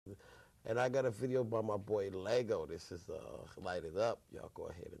And I got a video by my boy Leggo. This is Light It Up. Y'all go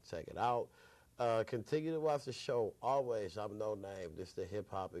ahead and check it out. Continue to watch the show. Always, I'm Knowname. This is the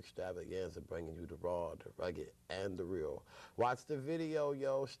hip-hop extravaganza, bringing you the raw, the rugged, and the real. Watch the video,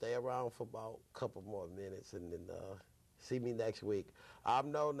 yo. Stay around for about a couple more minutes, and then see me next week.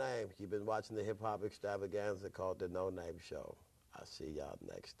 I'm Knowname. You've been watching the hip-hop extravaganza called The Knowname Show. I'll see y'all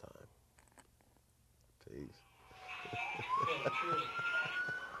next time. Peace.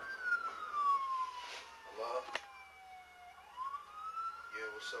 Hello? Yeah,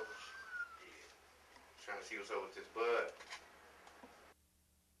 what's up with you? Trying to see what's up with this bud.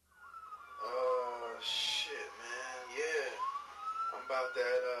 Shit, man. Yeah. I'm about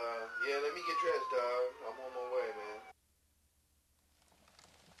that, yeah, let me get dressed, dog. I'm on my way, man.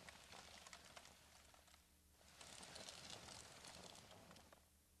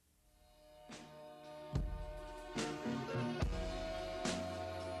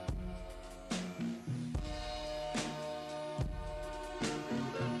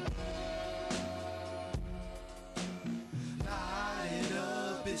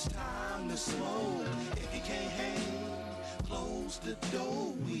 It's time to smoke. If you can't hang, close the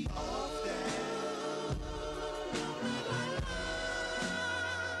door. We off that.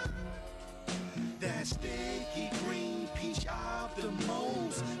 That sticky green peach off the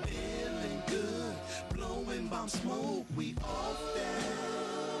most. Feeling good, blowing bomb smoke. We off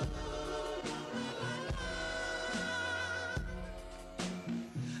that.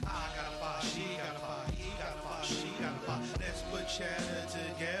 I got a fire, she got a fire, he got a fire, she got a fire. Let's put chatter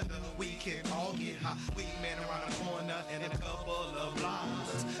together, we can all get hot. We man around the corner and a couple of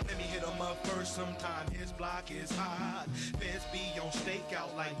blocks. Let me hit him up first, sometime his block is hot. Feds be on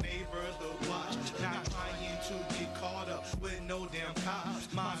stakeout like neighbors to watch. Not trying to get caught up with no damn cops.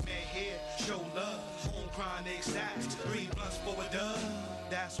 My man here, show love, on chronic sacks. 3 blunts for a dub,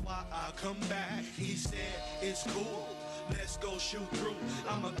 that's why I come back. He said it's cool, let's go shoot through.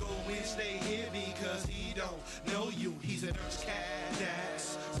 I'ma go and stay here because he don't know you. He's a nurse cat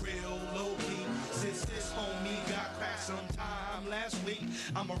that's real low key. Since this homie got cracked sometime last week,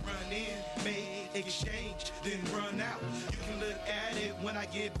 I'ma run in, make exchange, then run out. You can look at it when I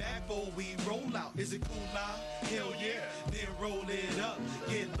get back before we roll out. Is it cool now? Hell yeah. Then roll it up,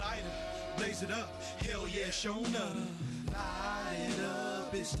 get lighter, blaze it up. Hell yeah, show up. Light it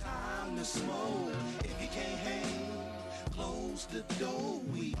up, it's time to smoke. If you can't hang, close the door,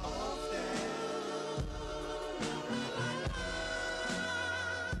 we off that.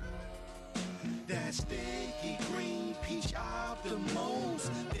 That sticky green peach off the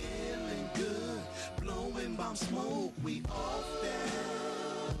most. Feeling good, blowing bomb smoke, we off that.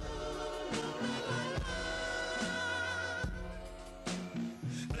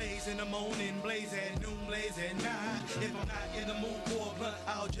 Blaze in the morning, blaze at noon, blaze at night. If I'm not in the mood for a blunt,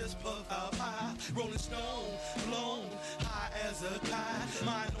 I'll just puff a pie. Rolling stone, blown, high as a kite.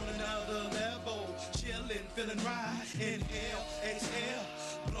 Mind on another level, chillin', feeling right. Inhale, exhale,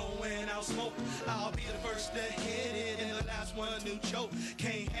 blowing out smoke. I'll be the first to hit it and the last one to choke.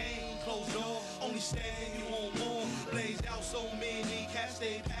 Can't hang, close door, only stand you on more. Blazed out so many cats,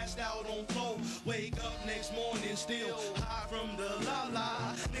 they passed out on floor. Wake up next morning still high from the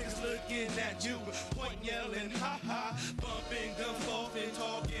la-la. Niggas looking at you, pointing, yelling, ha-ha. Bumping, guns off and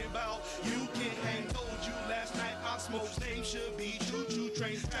talking about you can't hang. Told you last night I smoked, name should be choo-choo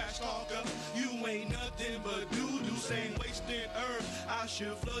train. Trash talker, you ain't nothing but doo-doo. Same wasting earth, I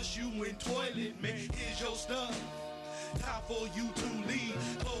should flush you in toilet, man. Here's your stuff, time for you to leave.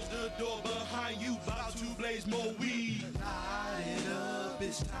 Close the door behind you, about to blaze more weed. Light it up,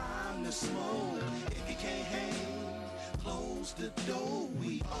 it's time to smoke. If you can't hang, close the door,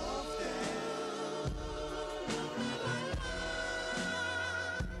 we off that.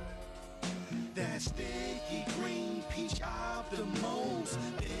 That sticky green peach off the most.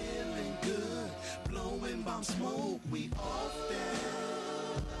 Feeling good, blowing bomb smoke, we off that.